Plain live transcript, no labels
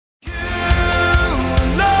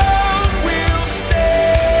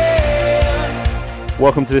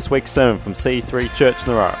Welcome to this week's sermon from C3 Church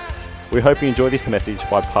Narara. We hope you enjoy this message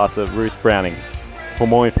by Pastor Ruth Browning. For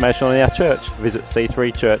more information on our church, visit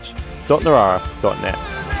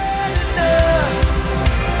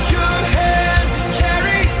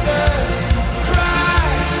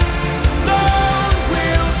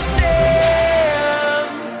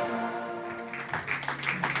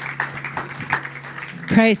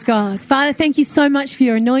Praise God. Father, thank you so much for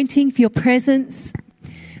your anointing, for your presence.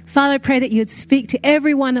 Father, I pray that you would speak to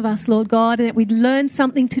every one of us, Lord God, and that we'd learn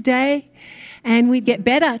something today and we'd get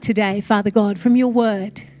better today, Father God, from your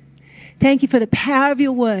word. Thank you for the power of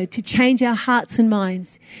your word to change our hearts and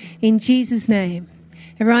minds. In Jesus' name.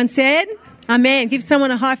 Everyone said, Amen. Give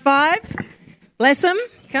someone a high five. Bless them.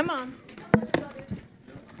 Come on.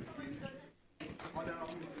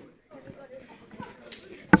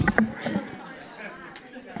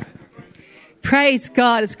 Praise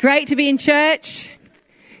God. It's great to be in church.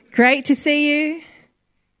 Great to see you on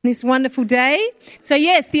this wonderful day. So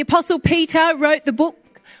yes, the Apostle Peter wrote the book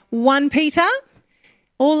 1 Peter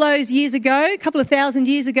all those years ago, a couple of thousand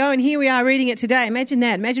years ago, and here we are reading it today. Imagine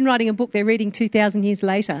that. Imagine writing a book they're reading 2,000 years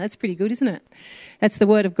later. That's pretty good, isn't it? That's the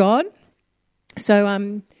Word of God.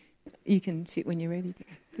 So you can sit when you're ready.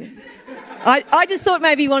 Yeah. I just thought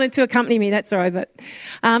maybe you wanted to accompany me. That's all right. But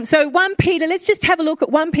so 1 Peter, let's just have a look at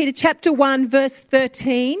 1 Peter chapter 1 verse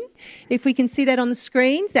 13. If we can see that on the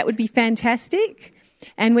screens, that would be fantastic.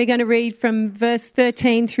 And we're going to read from verse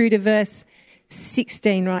 13 through to verse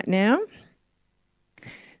 16 right now.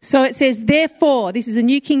 So it says, therefore, this is a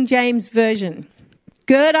New King James Version,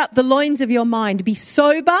 gird up the loins of your mind, be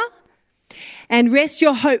sober, and rest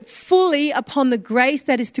your hope fully upon the grace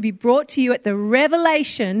that is to be brought to you at the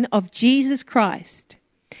revelation of Jesus Christ.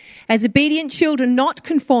 As obedient children, not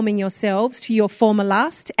conforming yourselves to your former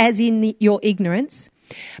lust, as in your ignorance,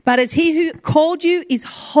 but as he who called you is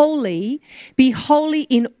holy, be holy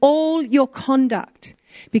in all your conduct,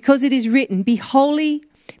 because it is written, be holy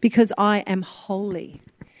because I am holy.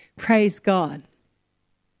 Praise God.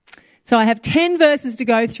 So I have 10 verses to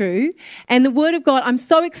go through, and the Word of God, I'm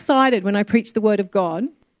so excited when I preach the Word of God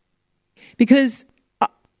because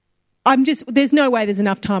there's no way there's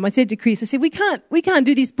enough time. I said to Chris, I said, we can't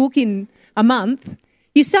do this book in a month.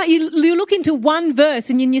 You look into one verse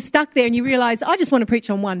and you're stuck there and you realise, I just want to preach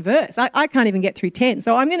on one verse. I can't even get through 10.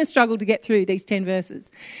 So I'm going to struggle to get through these 10 verses.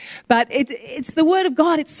 But it's the Word of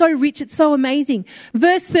God. It's so rich. It's so amazing.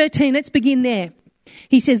 Verse 13, let's begin there.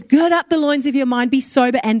 He says, gird up the loins of your mind, be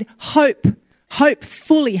sober, and hope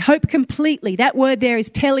fully, hope completely. That word there is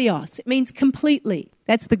teleos. It means completely.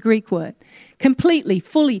 That's the Greek word. Completely,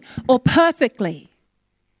 fully, or perfectly.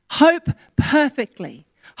 Hope perfectly.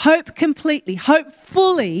 Hope completely. Hope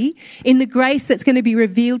fully in the grace that's going to be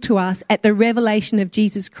revealed to us at the revelation of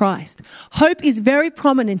Jesus Christ. Hope is very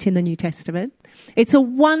prominent in the New Testament. It's a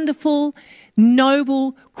wonderful,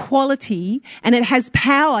 noble quality, and it has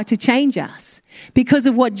power to change us because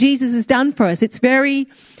of what Jesus has done for us. It's very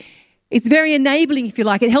enabling, if you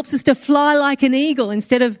like. It helps us to fly like an eagle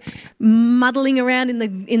instead of muddling around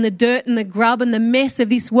in the dirt and the grub and the mess of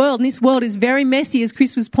this world. And this world is very messy, as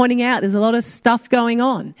Chris was pointing out. There's a lot of stuff going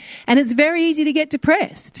on. And it's very easy to get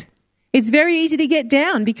depressed. It's very easy to get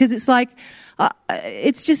down because it's like,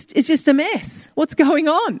 it's just a mess. What's going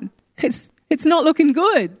on? It's not looking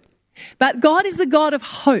good. But God is the God of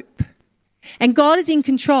hope. And God is in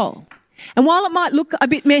control. And while it might look a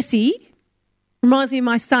bit messy, reminds me of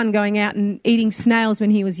my son going out and eating snails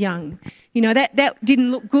when he was young. You know, that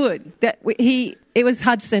didn't look good. It was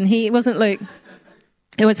Hudson. It wasn't Luke.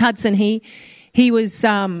 It was Hudson. He was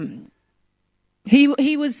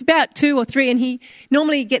about 2 or 3, and he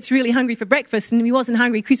normally gets really hungry for breakfast, and he wasn't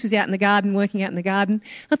hungry. Chris was out in the garden, working out in the garden.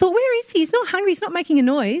 I thought, where is he? He's not hungry. He's not making a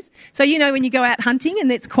noise. So, you know, when you go out hunting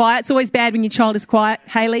and it's quiet, it's always bad when your child is quiet.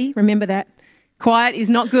 Hayley, remember that. Quiet is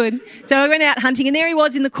not good. So I went out hunting, and there he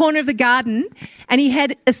was in the corner of the garden, and he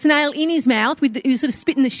had a snail in his mouth. He was sort of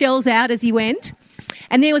spitting the shells out as he went.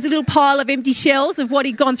 And there was a little pile of empty shells of what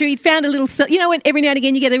he'd gone through. He'd found a little, you know, when every now and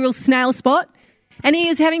again you get a real snail spot, and he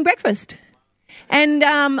was having breakfast. And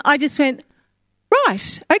I just went,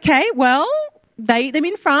 right, okay, well, they eat them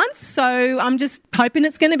in France, so I'm just hoping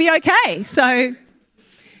it's going to be okay. So, and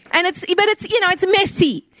it's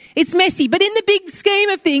messy. It's messy, but in the big scheme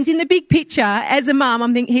of things, in the big picture, as a mum,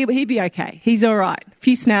 I'm thinking he'd be okay. He's all right. A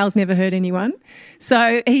few snails never hurt anyone.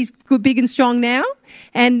 So he's good, big and strong now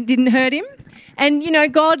and didn't hurt him. And, you know,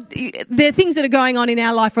 God, there are things that are going on in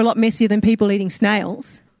our life are a lot messier than people eating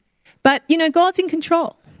snails. But, you know, God's in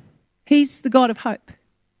control. He's the God of hope.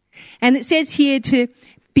 And it says here to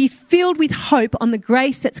be filled with hope on the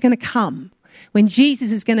grace that's going to come when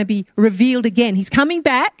Jesus is going to be revealed again. He's coming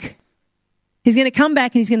back. He's going to come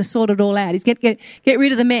back and he's going to sort it all out. He's going to get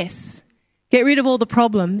rid of the mess, get rid of all the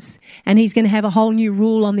problems, and he's going to have a whole new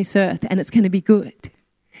rule on this earth, and it's going to be good.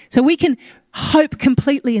 So we can hope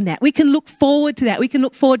completely in that. We can look forward to that. We can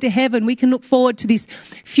look forward to heaven. We can look forward to this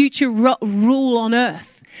future rule on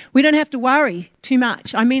earth. We don't have to worry too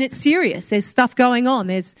much. I mean, it's serious. There's stuff going on.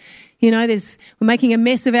 We're making a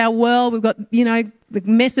mess of our world. We've got, the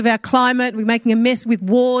mess of our climate. We're making a mess with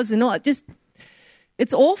wars and all.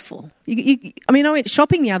 It's awful. I went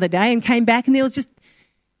shopping the other day and came back and there was just,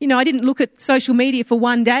 I didn't look at social media for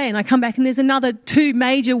one day and I come back and there's another 2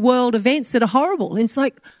 major world events that are horrible. And it's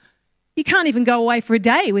like, you can't even go away for a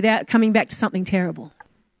day without coming back to something terrible.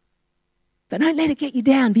 But don't let it get you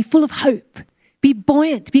down. Be full of hope. Be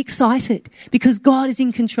buoyant. Be excited because God is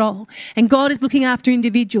in control and God is looking after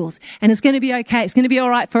individuals and it's going to be okay. It's going to be all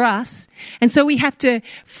right for us. And so we have to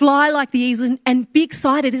fly like the eagles and be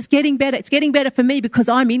excited. It's getting better. It's getting better for me because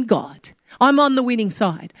I'm in God. I'm on the winning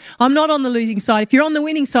side. I'm not on the losing side. If you're on the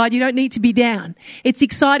winning side, you don't need to be down. It's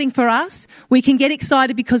exciting for us. We can get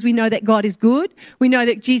excited because we know that God is good. We know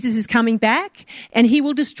that Jesus is coming back and he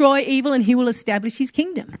will destroy evil and he will establish his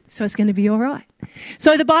kingdom. So it's going to be all right.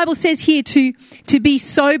 So the Bible says here to be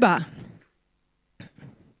sober.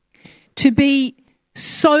 To be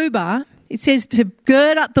sober, it says to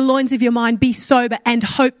gird up the loins of your mind, be sober and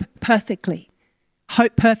hope perfectly.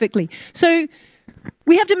 Hope perfectly. So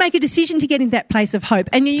we have to make a decision to get in that place of hope.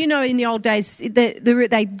 And in the old days,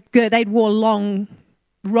 they'd wore long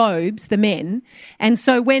robes, the men. And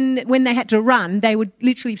so when they had to run, they would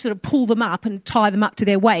literally sort of pull them up and tie them up to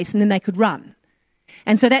their waist and then they could run.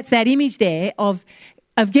 And so that's that image there of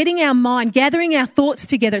getting our mind, gathering our thoughts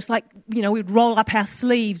together. It's like, we'd roll up our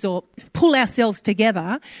sleeves or pull ourselves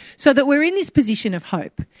together so that we're in this position of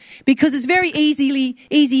hope. Because it's very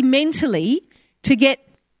easy mentally to get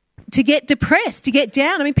depressed, to get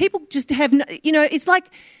down. I mean, people just have, it's like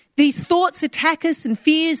these thoughts attack us and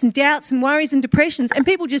fears and doubts and worries and depressions and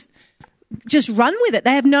people just run with it.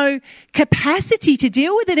 They have no capacity to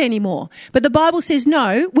deal with it anymore. But the Bible says,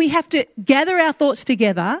 no, we have to gather our thoughts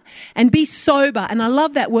together and be sober. And I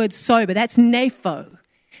love that word sober. That's nepho.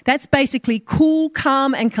 That's basically cool,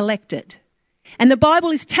 calm and collected. And the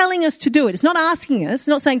Bible is telling us to do it. It's not asking us, it's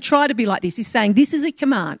not saying try to be like this. It's saying this is a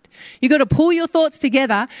command. You've got to pull your thoughts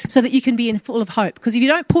together so that you can be full of hope. Because if you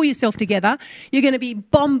don't pull yourself together, you're going to be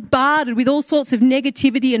bombarded with all sorts of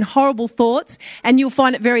negativity and horrible thoughts, and you'll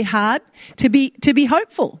find it very hard to be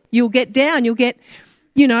hopeful. You'll get down,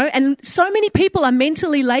 and so many people are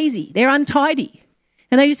mentally lazy. They're untidy.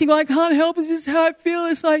 And they just think, well, I can't help it. It's just how I feel.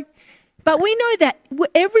 It's like, but we know that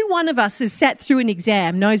every one of us has sat through an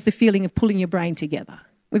exam, knows the feeling of pulling your brain together.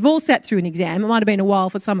 We've all sat through an exam. It might have been a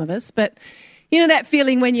while for some of us, but that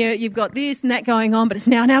feeling when you've got this and that going on, but it's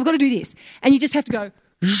now I've got to do this. And you just have to go,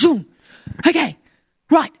 zoom. Okay,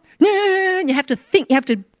 right. And you have to think, you have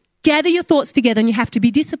to gather your thoughts together and you have to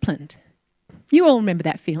be disciplined. You all remember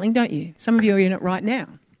that feeling, don't you? Some of you are in it right now.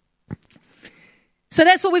 So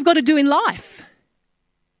that's what we've got to do in life.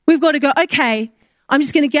 We've got to go, okay, I'm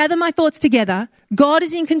just going to gather my thoughts together. God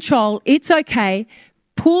is in control. It's okay.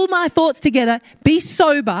 Pull my thoughts together. Be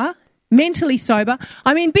sober, mentally sober.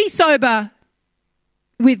 Be sober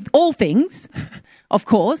with all things, of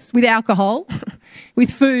course, with alcohol,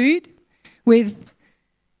 with food, with,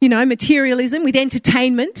 materialism, with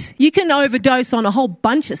entertainment. You can overdose on a whole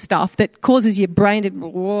bunch of stuff that causes your brain to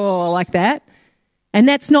like that. And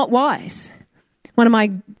that's not wise. One of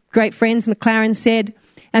my great friends, McLaren, said,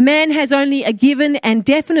 a man has only a given and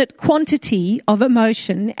definite quantity of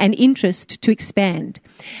emotion and interest to expand.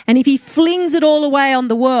 And if he flings it all away on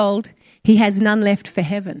the world, he has none left for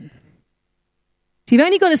heaven. So you've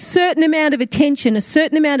only got a certain amount of attention, a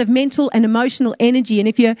certain amount of mental and emotional energy. And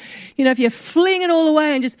if you fling it all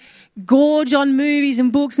away and just gorge on movies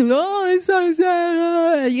and books and, it's so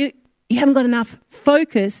sad, you haven't got enough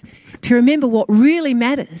focus to remember what really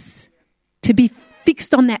matters, to be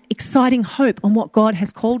fixed on that exciting hope on what God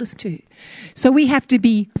has called us to. So we have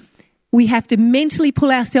to mentally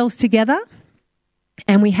pull ourselves together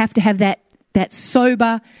and we have to have that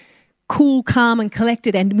sober, cool, calm and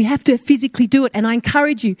collected, and we have to physically do it. And I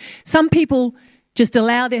encourage you, some people just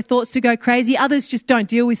allow their thoughts to go crazy. Others just don't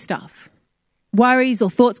deal with stuff. Worries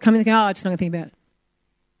or thoughts come in and go, I'm just not going to think about it.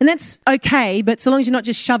 And that's okay, but so long as you're not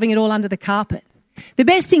just shoving it all under the carpet. The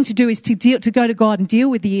best thing to do is to go to God and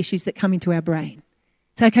deal with the issues that come into our brain.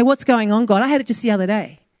 Say, okay, what's going on, God? I had it just the other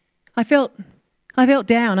day. I felt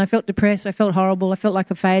down. I felt depressed. I felt horrible. I felt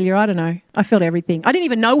like a failure. I don't know. I felt everything. I didn't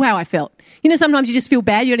even know how I felt. Sometimes you just feel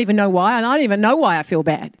bad. You don't even know why. And I don't even know why I feel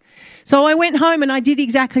bad. So I went home and I did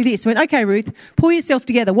exactly this. I went, okay, Ruth, pull yourself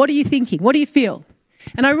together. What are you thinking? What do you feel?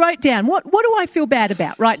 And I wrote down, what do I feel bad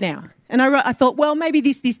about right now? And I thought, well, maybe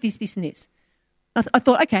this, and this. I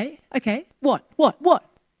thought, okay, what?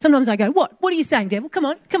 Sometimes I go, what? What are you saying, devil? Come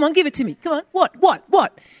on, give it to me. Come on,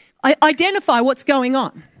 what? I identify what's going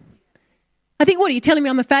on. I think, what, are you telling me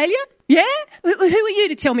I'm a failure? Yeah? Who are you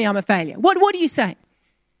to tell me I'm a failure? What are you saying?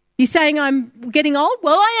 You saying I'm getting old?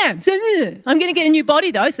 Well, I am. So, I'm going to get a new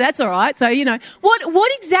body though, so that's all right. So,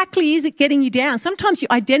 what exactly is it getting you down? Sometimes you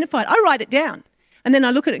identify it. I write it down. And then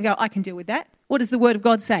I look at it and go, I can deal with that. What does the Word of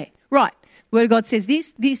God say? Right. The Word of God says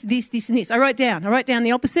this, and this. I write down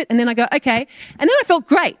the opposite, and then I go, okay. And then I felt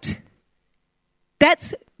great.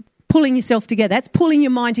 That's pulling yourself together. That's pulling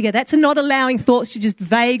your mind together. That's not allowing thoughts to just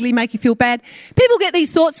vaguely make you feel bad. People get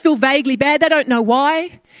these thoughts, feel vaguely bad. They don't know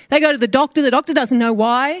why. They go to the doctor doesn't know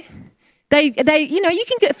why. You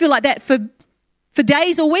can feel like that for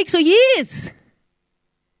days or weeks or years.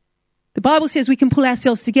 The Bible says we can pull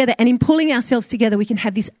ourselves together, and in pulling ourselves together, we can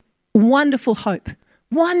have this wonderful hope.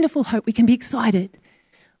 Wonderful hope. We can be excited.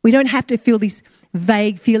 We don't have to feel this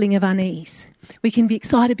vague feeling of unease. We can be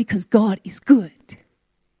excited because God is good.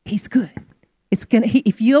 He's good.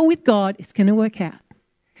 If you're with God, it's going to work out.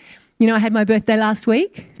 I had my birthday last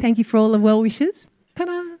week. Thank you for all the well wishes.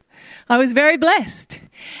 Ta-da! I was very blessed.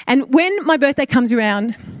 And when my birthday comes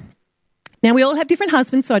around, now we all have different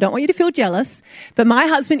husbands, so I don't want you to feel jealous, but my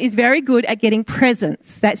husband is very good at getting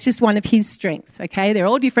presents. That's just one of his strengths, okay? They're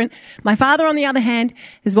all different. My father, on the other hand,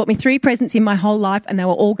 has bought me 3 presents in my whole life, and they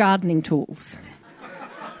were all gardening tools.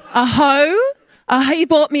 A hoe. He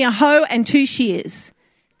bought me a hoe and 2 shears.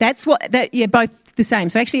 Both the same.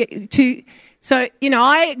 So actually 2. So,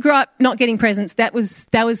 I grew up not getting presents. That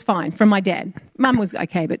was fine from my dad. Mum was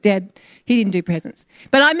okay, but Dad, he didn't do presents.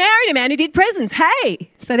 But I married a man who did presents.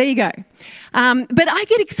 Hey! So there you go. But I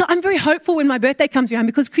get excited. I'm very hopeful when my birthday comes around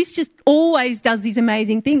because Chris just always does these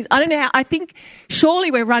amazing things. I don't know how. I think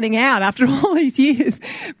surely we're running out after all these years.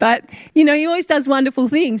 But, he always does wonderful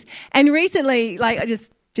things. And recently, I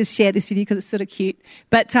just share this with you because it's sort of cute.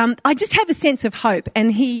 But I just have a sense of hope,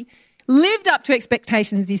 and he lived up to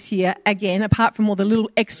expectations this year again, apart from all the little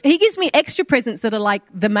extra. He gives me extra presents that are like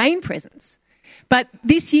the main presents. But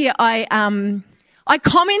this year I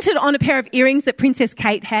commented on a pair of earrings that Princess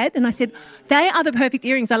Kate had, and I said, they are the perfect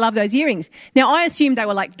earrings. I love those earrings. Now, I assumed they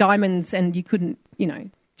were like diamonds and you couldn't,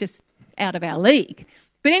 just out of our league.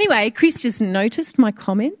 But anyway, Chris just noticed my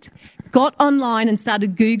comment, got online and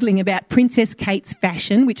started Googling about Princess Kate's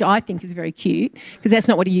fashion, which I think is very cute because that's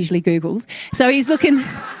not what he usually Googles. So he's looking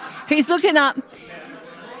up.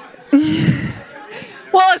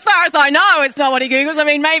 Well, as far as I know, it's not what he Googles. I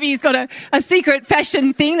mean, maybe he's got a secret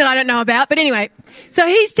fashion thing that I don't know about. But anyway, so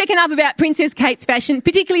he's checking up about Princess Kate's fashion,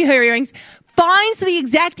 particularly her earrings, finds the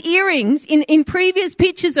exact earrings in previous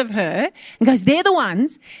pictures of her and goes, they're the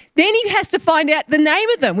ones. Then he has to find out the name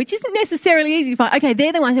of them, which isn't necessarily easy to find. Okay,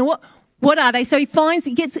 they're the ones. And what are they? So he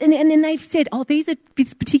gets, and then they've said, oh, these are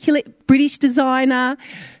this particular British designer.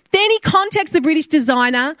 Then he contacts the British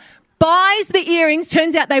designer, buys the earrings.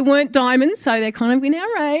 Turns out they weren't diamonds, so they're kind of in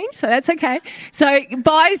our range, so that's okay. So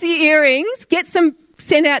buys the earrings, gets them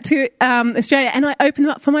sent out to Australia, and I open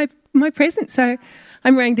them up for my present. So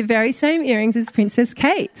I'm wearing the very same earrings as Princess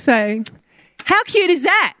Kate. So how cute is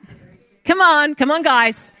that? Come on,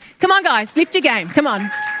 guys. Come on, guys, lift your game. Come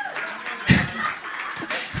on.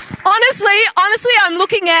 Honestly, I'm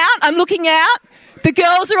looking out. The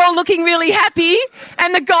girls are all looking really happy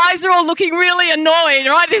and the guys are all looking really annoyed,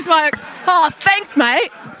 right? This like, oh, thanks,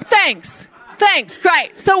 mate. Thanks.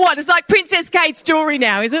 Great. So what? It's like Princess Kate's jewellery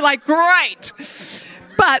now. Is it like, great?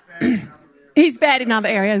 But he's bad in other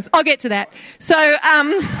areas. I'll get to that. So,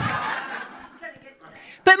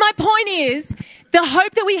 but my point is, the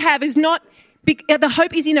hope that we have is not, the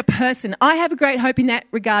hope is in a person. I have a great hope in that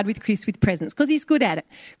regard with Chris with presents because he's good at it.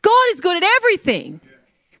 God is good at everything.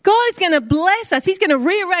 God is going to bless us. He's going to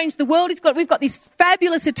rearrange the world. We've got this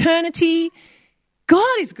fabulous eternity.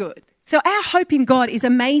 God is good. So our hope in God is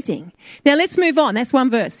amazing. Now let's move on. That's one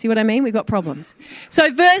verse. See what I mean? We've got problems. So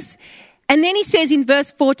and then he says in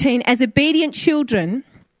verse 14, as obedient children,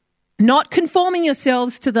 not conforming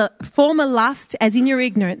yourselves to the former lust as in your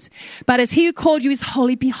ignorance, but as he who called you is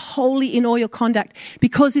holy, be holy in all your conduct,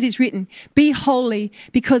 because it is written, be holy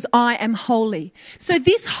because I am holy. So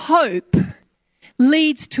this hope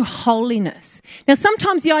leads to holiness. Now,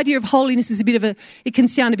 sometimes the idea of holiness is it can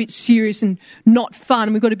sound a bit serious and not fun,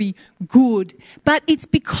 and we've got to be good. But it's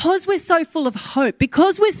because we're so full of hope,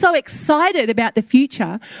 because we're so excited about the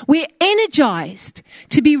future, we're energized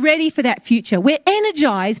to be ready for that future. We're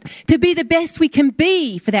energized to be the best we can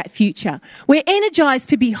be for that future. We're energized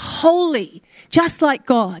to be holy, just like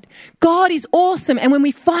God. God is awesome, and when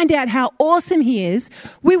we find out how awesome he is,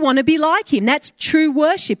 we want to be like him. That's true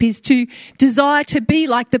worship, is to desire to be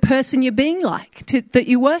like the person you're being like, that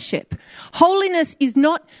you worship. Holiness is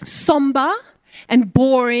not somber and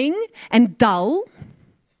boring and dull.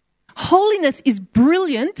 Holiness is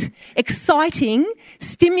brilliant, exciting,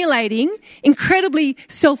 stimulating, incredibly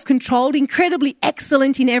self-controlled, incredibly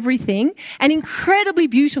excellent in everything, and incredibly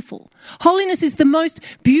beautiful. Holiness is the most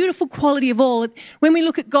beautiful quality of all. When we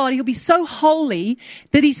look at God, he'll be so holy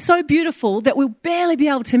that he's so beautiful that we'll barely be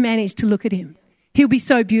able to manage to look at him. He'll be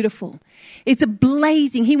so beautiful. It's a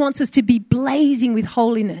blazing. He wants us to be blazing with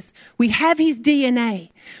holiness. We have his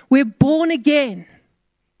DNA. We're born again.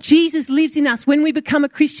 Jesus lives in us. When we become a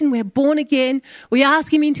Christian, we're born again. We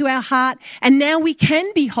ask him into our heart, and now we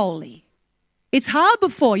can be holy. It's hard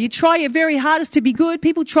before. You try your very hardest to be good.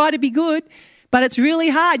 People try to be good, but it's really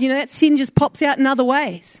hard. You know, that sin just pops out in other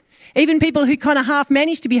ways. Even people who kind of half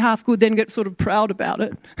manage to be half good then get sort of proud about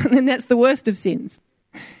it. And then that's the worst of sins.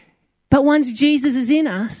 But once Jesus is in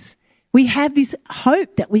us, we have this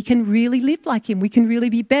hope that we can really live like him. We can really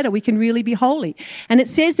be better. We can really be holy. And it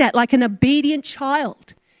says that like an obedient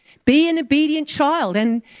child. Be an obedient child.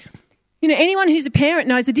 And, you know, anyone who's a parent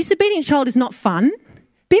knows a disobedient child is not fun.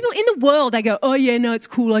 People in the world, they go, oh, yeah, no, it's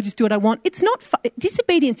cool. I just do what I want. It's not fun.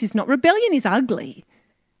 Disobedience is not. Rebellion is ugly.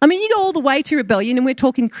 I mean, you go all the way to rebellion, and we're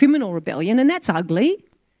talking criminal rebellion, and that's ugly.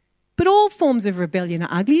 But all forms of rebellion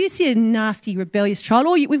are ugly. You see a nasty, rebellious child,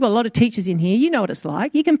 or we've got a lot of teachers in here. You know what it's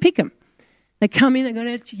like. You can pick them. They come in, they're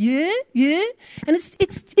going to, yeah. And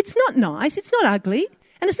it's not nice. It's not ugly.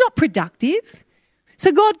 And it's not productive.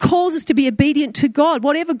 So God calls us to be obedient to God.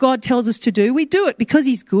 Whatever God tells us to do, we do it because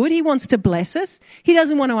he's good. He wants to bless us. He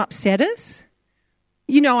doesn't want to upset us.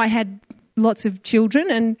 You know, I had lots of children,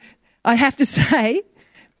 and I have to say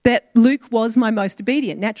that Luke was my most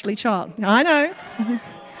obedient, naturally child. I know.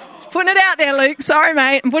 Putting it out there, Luke. Sorry,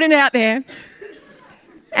 mate. I'm putting it out there.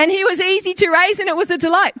 And he was easy to raise, and it was a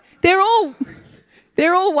delight. They're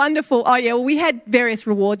all wonderful. Oh, yeah, well, we had various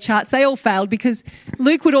reward charts. They all failed because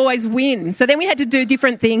Luke would always win. So then we had to do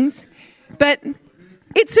different things. But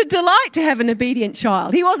it's a delight to have an obedient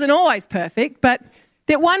child. He wasn't always perfect, but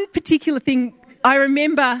that one particular thing, I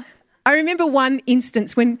remember one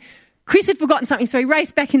instance when Chris had forgotten something, so he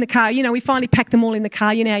raced back in the car. You know, we finally packed them all in the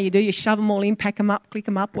car. You know how you do. You shove them all in, pack them up, click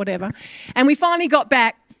them up, whatever. And we finally got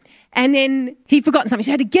back, and then he'd forgotten something. So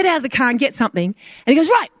he had to get out of the car and get something. And he goes,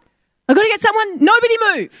 right, I've got to get someone, nobody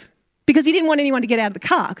move. Because he didn't want anyone to get out of the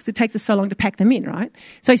car because it takes us so long to pack them in, right?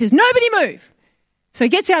 So he says, nobody move. So he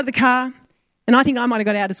gets out of the car, and I think I might have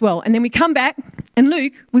got out as well. And then we come back, and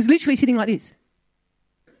Luke was literally sitting like this.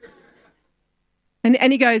 And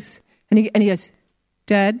he goes,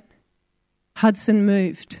 Dad, Hudson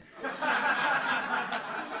moved.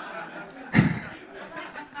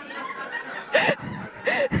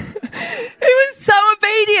 He was so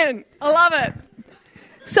obedient. I love it.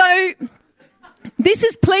 So this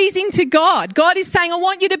is pleasing to God. God is saying, I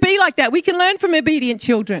want you to be like that. We can learn from obedient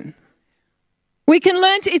children. We can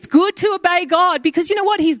learn it's good to obey God because you know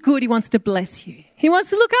what? He's good. He wants to bless you. He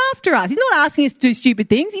wants to look after us. He's not asking us to do stupid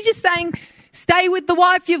things. He's just saying, stay with the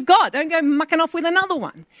wife you've got. Don't go mucking off with another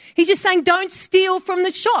one. He's just saying, don't steal from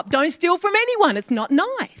the shop. Don't steal from anyone. It's not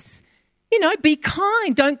nice. You know, be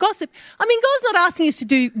kind. Don't gossip. I mean, God's not asking us to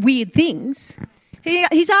do weird things.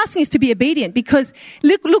 He's asking us to be obedient because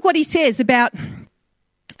look what he says about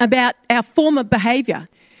our former behaviour.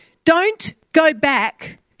 Don't go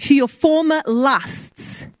back to your former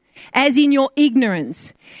lusts as in your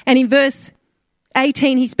ignorance. And in verse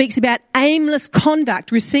 18, he speaks about aimless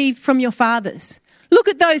conduct received from your fathers. Look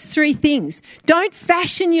at those three things. Don't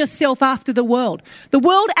fashion yourself after the world. The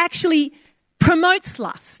world actually promotes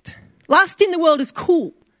lust. Lust in the world is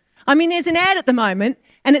cool. I mean, there's an ad at the moment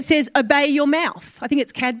and it says, obey your mouth. I think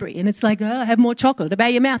it's Cadbury. And it's like, have more chocolate,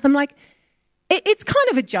 obey your mouth. I'm like, it's kind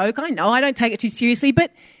of a joke. I know, I don't take it too seriously.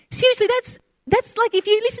 But seriously, that's like if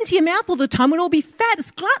you listen to your mouth all the time, we'll all be fat.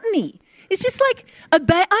 It's gluttony. It's just like, and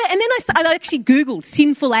then I actually Googled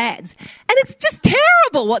sinful ads. And it's just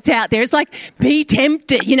terrible what's out there. It's like, be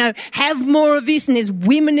tempted, have more of this. And there's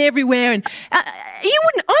women everywhere. And I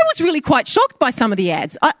was really quite shocked by some of the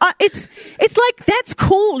ads. It's like, that's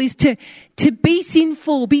cool, is to be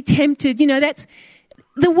sinful, be tempted.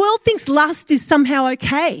 The world thinks lust is somehow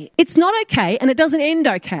okay. It's not okay, and it doesn't end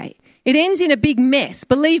okay. It ends in a big mess.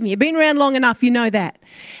 Believe me, you've been around long enough, you know that.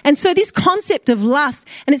 And so this concept of lust,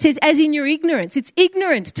 and it says, as in your ignorance, it's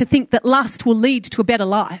ignorant to think that lust will lead to a better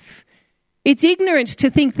life. It's ignorant to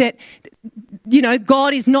think that,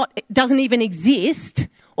 God doesn't even exist,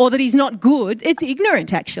 or that he's not good. It's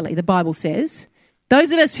ignorant, actually, the Bible says.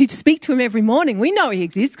 Those of us who speak to him every morning, we know he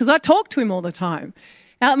exists because I talk to him all the time.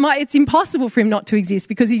 It's impossible for him not to exist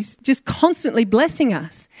because he's just constantly blessing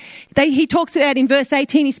us. He talks about in verse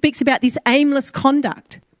 18, he speaks about this aimless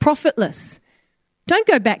conduct, profitless. Don't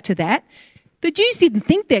go back to that. The Jews didn't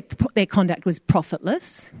think their conduct was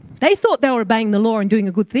profitless. They thought they were obeying the law and doing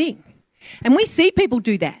a good thing. And we see people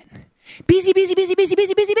do that. Busy to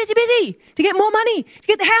get more money, to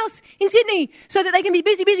get the house in Sydney so that they can be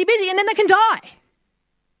busy, and then they can die,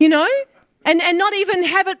 and not even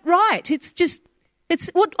have it right.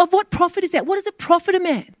 What profit is that? What does it profit a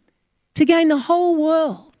man to gain the whole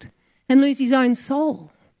world and lose his own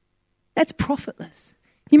soul? That's profitless.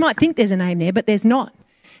 You might think there's an aim there, but there's not.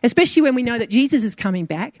 Especially when we know that Jesus is coming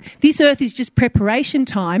back. This earth is just preparation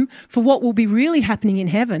time for what will be really happening in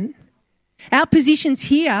heaven. Our positions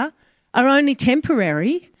here are only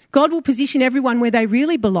temporary. God will position everyone where they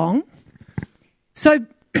really belong. So,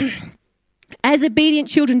 as obedient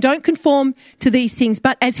children, don't conform to these things,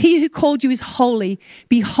 but as he who called you is holy,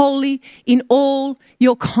 be holy in all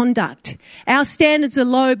your conduct. Our standards are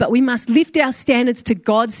low, but we must lift our standards to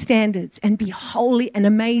God's standards and be holy and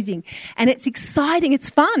amazing. And it's exciting, it's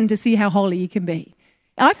fun to see how holy you can be.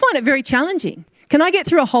 I find it very challenging. Can I get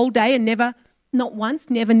through a whole day and never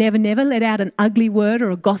let out an ugly word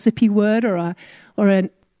or a gossipy word or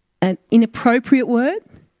an inappropriate word?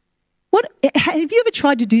 Have you ever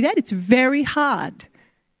tried to do that? It's very hard.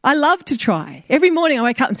 I love to try. Every morning I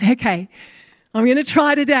wake up and say, okay, I'm going to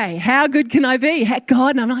try today. How good can I be? God,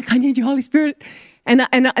 and I'm like, I need you, Holy Spirit. And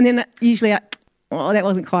then usually that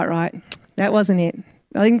wasn't quite right. That wasn't it.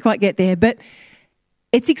 I didn't quite get there. But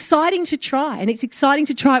it's exciting to try, and it's exciting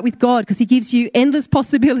to try it with God because he gives you endless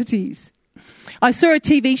possibilities. I saw a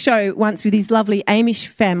TV show once with this lovely Amish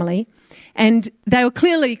family, and they were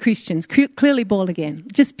clearly Christians, clearly born again.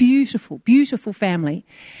 Just beautiful, beautiful family.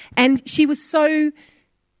 And she was so,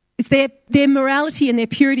 their morality and their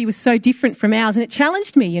purity was so different from ours, and it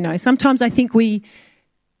challenged me, Sometimes I think we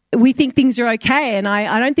think things are okay, and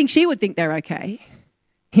I don't think she would think they're okay.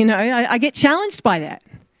 I get challenged by that.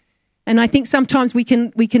 And I think sometimes we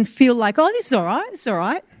can feel like, oh, this is all right, it's all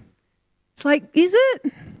right. It's like, is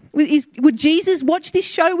it? Would Jesus watch this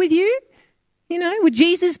show with you? Would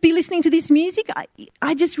Jesus be listening to this music?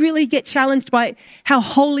 I just really get challenged by how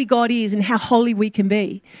holy God is and how holy we can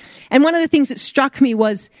be. And one of the things that struck me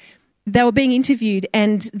was they were being interviewed,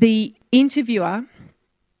 and the interviewer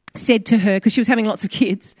said to her, because she was having lots of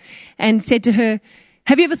kids, and said to her,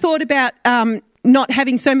 have you ever thought about not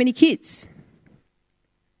having so many kids?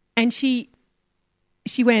 And she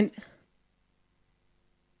went,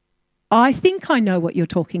 I think I know what you're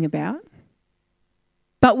talking about.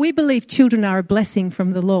 But we believe children are a blessing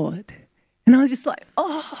from the Lord. And I was just like,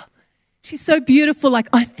 oh, she's so beautiful. Like,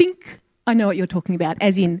 I think I know what you're talking about,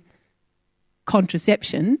 as in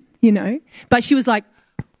contraception, But she was like,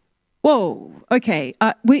 whoa, okay,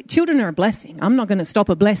 children are a blessing. I'm not going to stop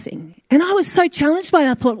a blessing. And I was so challenged by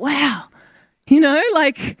that. I thought, wow,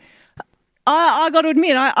 I got to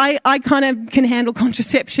admit, I kind of can handle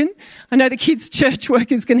contraception. I know the kids' church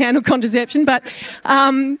workers can handle contraception, but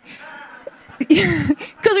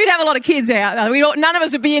because we'd have a lot of kids out. None of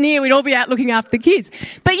us would be in here. We'd all be out looking after the kids.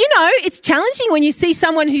 But, it's challenging when you see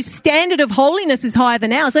someone whose standard of holiness is higher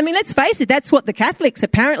than ours. I mean, let's face it, that's what the Catholics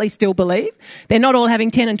apparently still believe. They're not all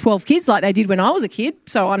having 10 and 12 kids like they did when I was a kid,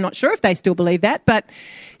 so I'm not sure if they still believe that. But,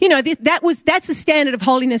 that's a standard of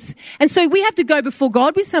holiness. And so we have to go before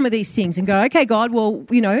God with some of these things and go, okay, God, well,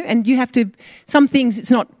 and you have to, some things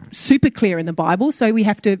it's not super clear in the Bible, so we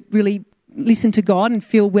have to really listen to God and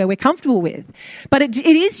feel where we're comfortable with. But it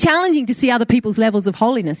is challenging to see other people's levels of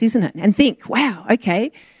holiness, isn't it? And think, wow,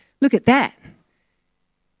 okay, look at that.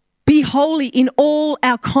 Be holy in all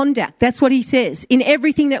our conduct. That's what he says, in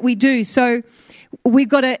everything that we do. So we've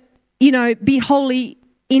got to, be holy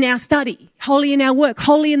in our study, holy in our work,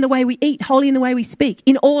 holy in the way we eat, holy in the way we speak,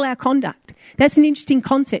 in all our conduct. That's an interesting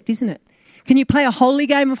concept, isn't it? Can you play a holy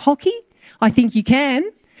game of hockey? I think you can.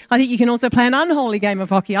 I think you can also play an unholy game of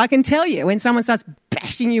hockey. I can tell you, when someone starts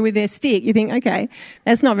bashing you with their stick, you think, okay,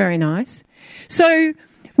 that's not very nice. So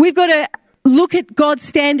we've got to look at God's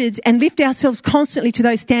standards and lift ourselves constantly to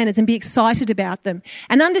those standards and be excited about them.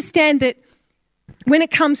 And understand that when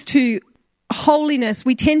it comes to holiness,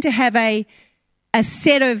 we tend to have a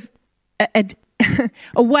set of, a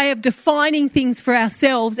way of defining things for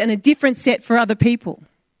ourselves and a different set for other people.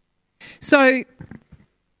 So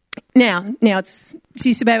now it's,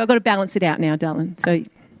 she said, babe, I've got to balance it out now, darling.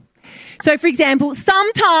 So for example,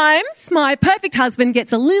 sometimes my perfect husband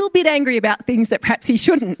gets a little bit angry about things that perhaps he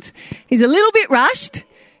shouldn't. He's a little bit rushed.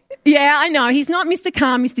 Yeah, I know. He's not Mr.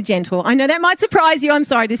 Calm, Mr. Gentle. I know that might surprise you, I'm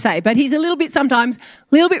sorry to say, but he's a little bit sometimes, a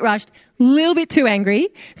little bit rushed, a little bit too angry.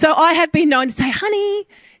 So I have been known to say, honey,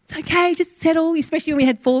 it's okay, just settle, especially when we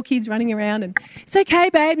had 4 kids running around, and it's okay,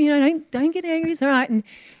 babe, don't get angry, it's all right. And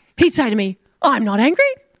he'd say to me, I'm not angry.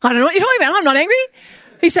 I don't know what you're talking about. I'm not angry.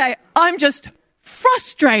 He'd say, I'm just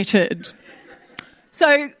frustrated.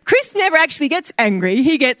 So Chris never actually gets angry.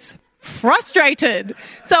 He gets frustrated.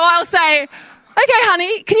 So I'll say, okay,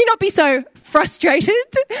 honey, can you not be so frustrated?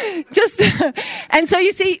 And so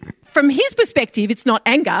you see, from his perspective, it's not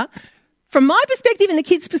anger. From my perspective and the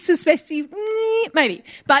kids' perspective, maybe.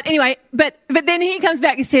 But anyway, but then he comes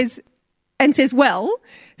back and says, well,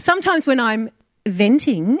 sometimes when I'm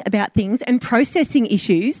venting about things and processing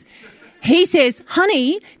issues, he says,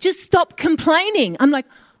 honey, just stop complaining. I'm like,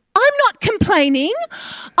 I'm not complaining.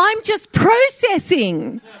 I'm just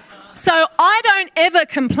processing. So I don't ever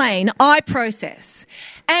complain. I process.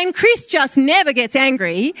 And Chris just never gets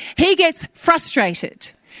angry. He gets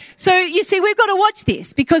frustrated. So you see, we've got to watch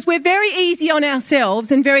this because we're very easy on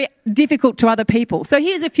ourselves and very difficult to other people. So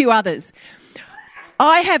here's a few others.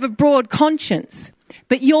 I have a broad conscience,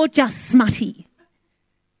 but you're just smutty.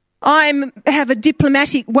 I have a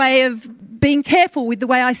diplomatic way of being careful with the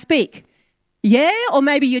way I speak. Yeah, or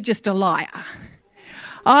maybe you're just a liar.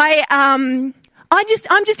 I'm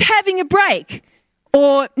just having a break.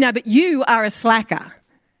 Or, no, but you are a slacker.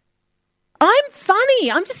 I'm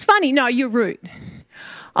funny. I'm just funny. No, you're rude.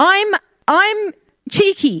 I'm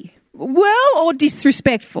cheeky. Well, or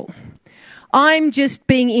disrespectful. I'm just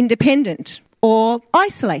being independent or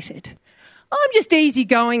isolated. I'm just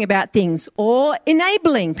easygoing about things or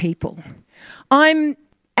enabling people. I'm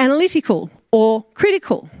analytical or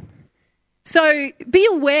critical. So be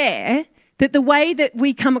aware that the way that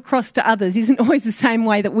we come across to others isn't always the same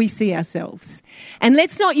way that we see ourselves. And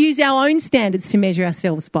let's not use our own standards to measure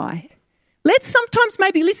ourselves by. Let's sometimes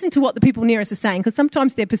maybe listen to what the people near us are saying, because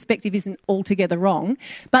sometimes their perspective isn't altogether wrong.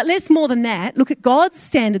 But let's more than that, look at God's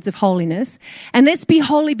standards of holiness, and let's be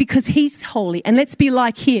holy because he's holy, and let's be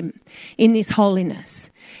like him in this holiness.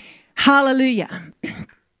 Hallelujah.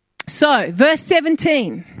 So, verse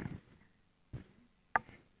 17.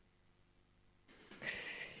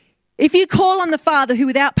 If you call on the Father who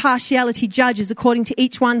without partiality judges according to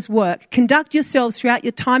each one's work, conduct yourselves throughout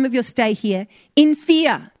your time of your stay here in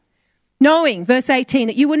fear, knowing, verse 18,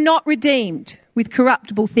 that you were not redeemed with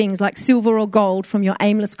corruptible things like silver or gold from your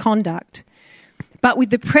aimless conduct, but with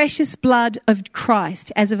the precious blood of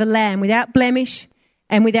Christ as of a lamb without blemish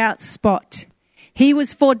and without spot. He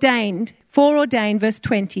was foreordained, verse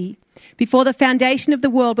 20, before the foundation of the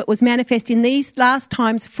world, but was manifest in these last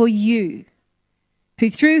times for you,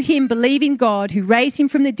 who through him believe in God, who raised him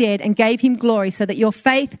from the dead and gave him glory, so that your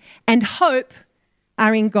faith and hope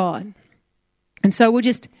are in God. And so we'll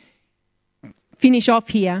just finish off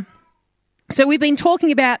here. So we've been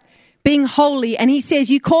talking about being holy, and he says,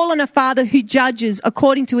 you call on a Father who judges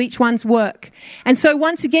according to each one's work. And so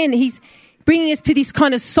once again, he's bringing us to this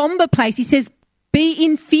kind of somber place. He says, be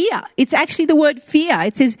in fear. It's actually the word fear.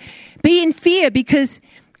 It says, be in fear because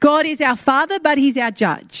God is our Father, but he's our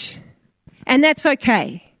judge. And that's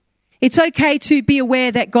okay. It's okay to be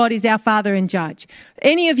aware that God is our Father and judge.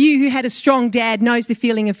 Any of you who had a strong dad knows the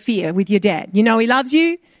feeling of fear with your dad. You know he loves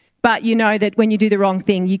you, but you know that when you do the wrong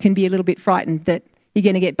thing, you can be a little bit frightened that you're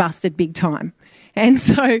going to get busted big time. And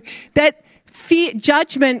so that fear,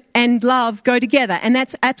 judgment and love go together, and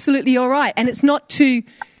that's absolutely all right. And it's not to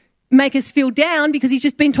make us feel down, because he's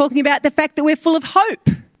just been talking about the fact that we're full of hope.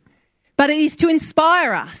 But it is to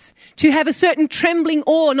inspire us, to have a certain trembling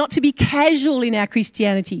awe, not to be casual in our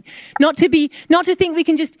Christianity, not to think we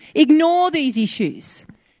can just ignore these issues,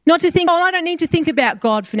 not to think, oh, I don't need to think about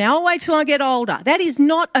God for now, I'll wait till I get older. That is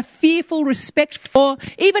not a fearful respect for,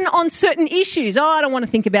 even on certain issues, oh, I don't want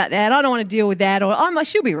to think about that, I don't want to deal with that, or oh,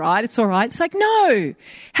 she'll be right, it's all right. It's like, no,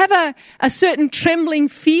 have a certain trembling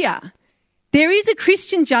fear. There is a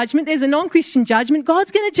Christian judgment, there's a non-Christian judgment.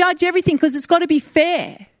 God's going to judge everything because it's got to be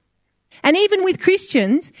fair. And even with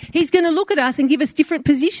Christians, he's going to look at us and give us different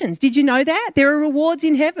positions. Did you know that? There are rewards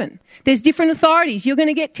in heaven. There's different authorities. You're going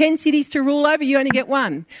to get 10 cities to rule over. You only get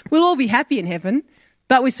one. We'll all be happy in heaven,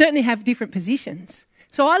 but we certainly have different positions.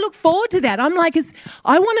 So I look forward to that. I'm like,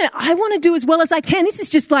 I want to do as well as I can.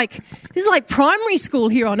 This is like primary school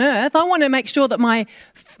here on earth. I want to make sure that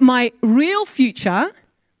my real future,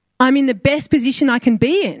 I'm in the best position I can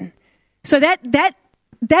be in. So that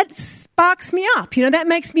sparks me up, that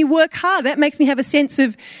makes me work hard. That makes me have a sense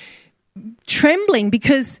of trembling,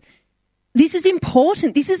 because this is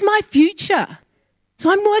important. This is my future.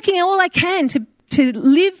 So I'm working all I can to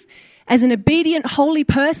live as an obedient, holy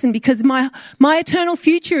person, because my eternal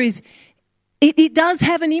future is, it does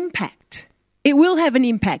have an impact. It will have an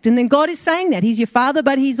impact. And then God is saying that. He's your Father,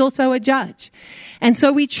 but He's also a judge. And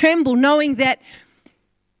so we tremble knowing that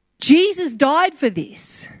Jesus died for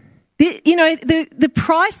this. The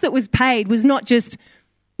price that was paid was not just,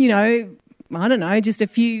 I don't know, just a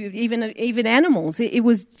few, even animals. It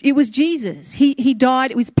was Jesus. He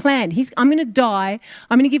died. It was planned. I'm going to die.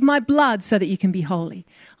 I'm going to give my blood so that you can be holy.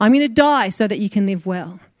 I'm going to die so that you can live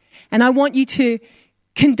well. And I want you to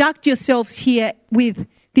conduct yourselves here with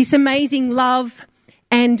this amazing love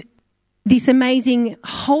and this amazing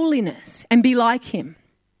holiness and be like Him.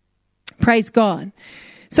 Praise God.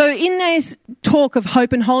 So in this talk of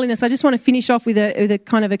hope and holiness, I just want to finish off with a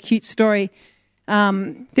kind of a cute story.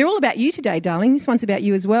 They're all about you today, darling. This one's about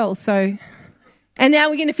you as well. So, and now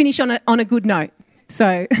we're going to finish on a good note.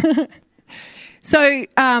 So,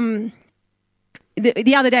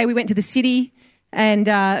 the other day we went to the city, and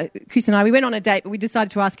Chris and we went on a date, but we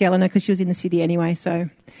decided to ask Eleanor because she was in the city anyway. So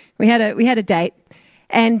we had a date,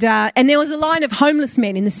 and there was a line of homeless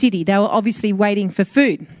men in the city. They were obviously waiting for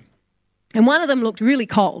food. And one of them looked really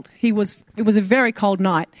cold. It was a very cold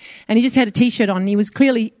night, and he just had a T-shirt on. And he was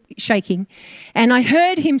clearly shaking. And I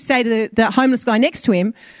heard him say to the homeless guy next to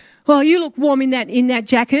him, "Well, you look warm in that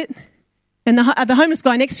jacket." And the homeless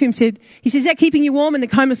guy next to him said, "Is that keeping you warm?" And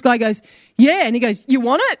the homeless guy goes, "Yeah." And he goes, "You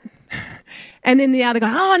want it?" And then the other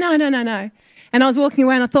guy, "Oh, no. And I was walking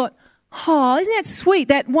away and I thought, oh, isn't that sweet?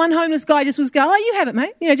 That one homeless guy just was going, "Oh, you have it,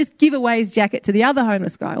 mate." Just give away his jacket to the other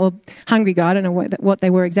homeless guy or hungry guy. I don't know what they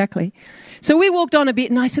were exactly. So we walked on a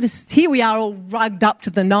bit, and I here we are all rugged up to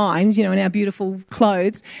the nines, in our beautiful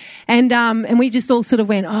clothes. And we just all sort of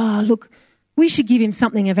went, "Oh, look, we should give him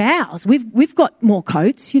something of ours. We've got more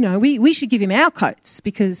coats, we should give him our coats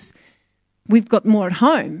because we've got more at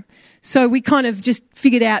home." So we kind of just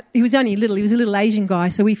figured out, he was a little Asian guy,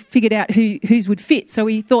 so we figured out whose would fit. So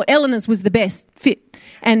we thought Eleanor's was the best fit.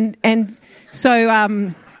 And so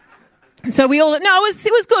we all, it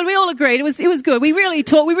was good. We all agreed. It was good. We really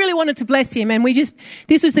talked, we really wanted to bless him, and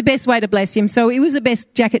this was the best way to bless him. So it was the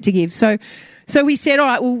best jacket to give. So we said, all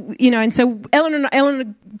right, well, and so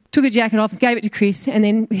Eleanor took a jacket off, gave it to Chris, and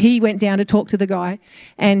then he went down to talk to the guy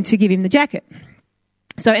and to give him the jacket.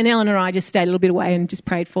 So, and Eleanor and I just stayed a little bit away and just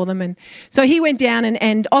prayed for them. And so he went down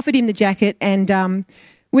and offered him the jacket, and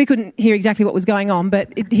we couldn't hear exactly what was going on, but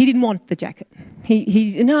he didn't want the jacket.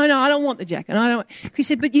 No, I don't want the jacket. He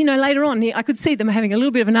said, but later on, I could see them having a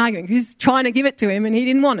little bit of an argument. He was trying to give it to him, and he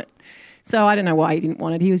didn't want it. So I don't know why he didn't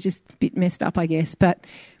want it. He was just a bit messed up, I guess.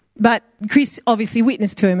 But Chris obviously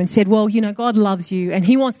witnessed to him and said, well, God loves you and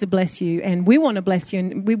He wants to bless you, and we want to bless you,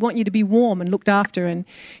 and we want you to be warm and looked after. And,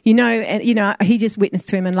 he just witnessed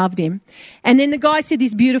to him and loved him. And then the guy said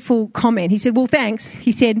this beautiful comment. He said, well, thanks.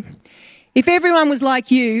 He said, if everyone was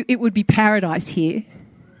like you, it would be paradise here.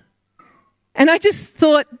 And I just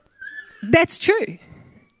thought, that's true.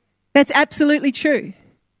 That's absolutely true.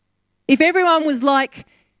 If everyone was like,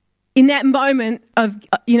 in that moment of,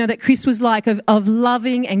 that Chris was like, of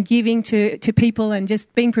loving and giving to people and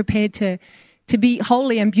just being prepared to be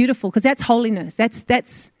holy and beautiful, because that's holiness.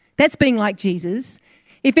 That's being like Jesus.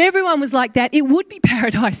 If everyone was like that, it would be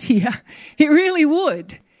paradise here. It really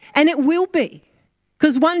would. And it will be.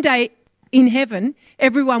 Because one day in heaven,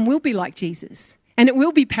 everyone will be like Jesus. And it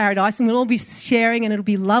will be paradise, and we'll all be sharing, and it'll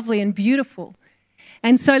be lovely and beautiful.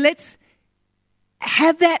 And so let's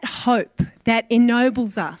have that hope that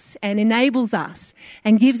ennobles us and enables us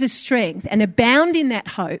and gives us strength, and abound in that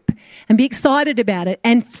hope and be excited about it.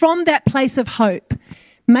 And from that place of hope,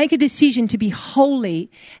 make a decision to be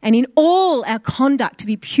holy, and in all our conduct to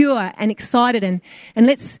be pure and excited, and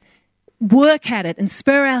let's work at it and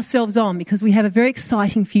spur ourselves on, because we have a very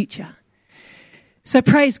exciting future. So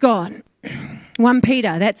praise God. 1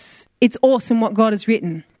 Peter, it's awesome what God has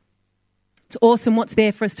written. It's awesome what's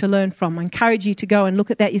there for us to learn from. I encourage you to go and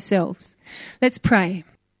look at that yourselves. Let's pray.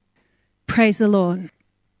 Praise the Lord.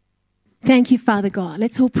 Thank you, Father God.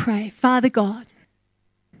 Let's all pray. Father God.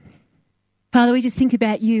 Father, we just think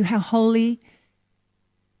about you, how holy,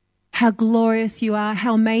 how glorious you are,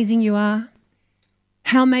 how amazing you are.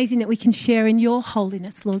 How amazing that we can share in your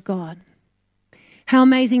holiness, Lord God. How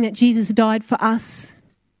amazing that Jesus died for us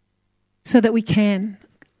so that we can.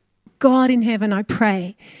 God in heaven, I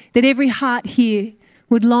pray that every heart here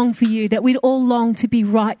would long for you, that we'd all long to be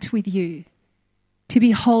right with you, to be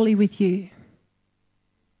holy with you.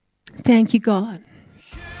 Thank you, God.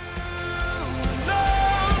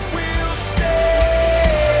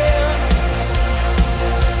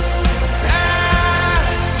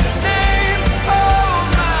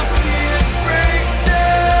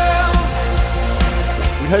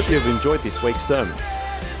 We hope you have enjoyed this week's sermon.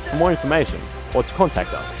 For more information or to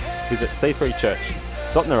contact us, visit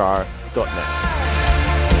c3church.narara.net.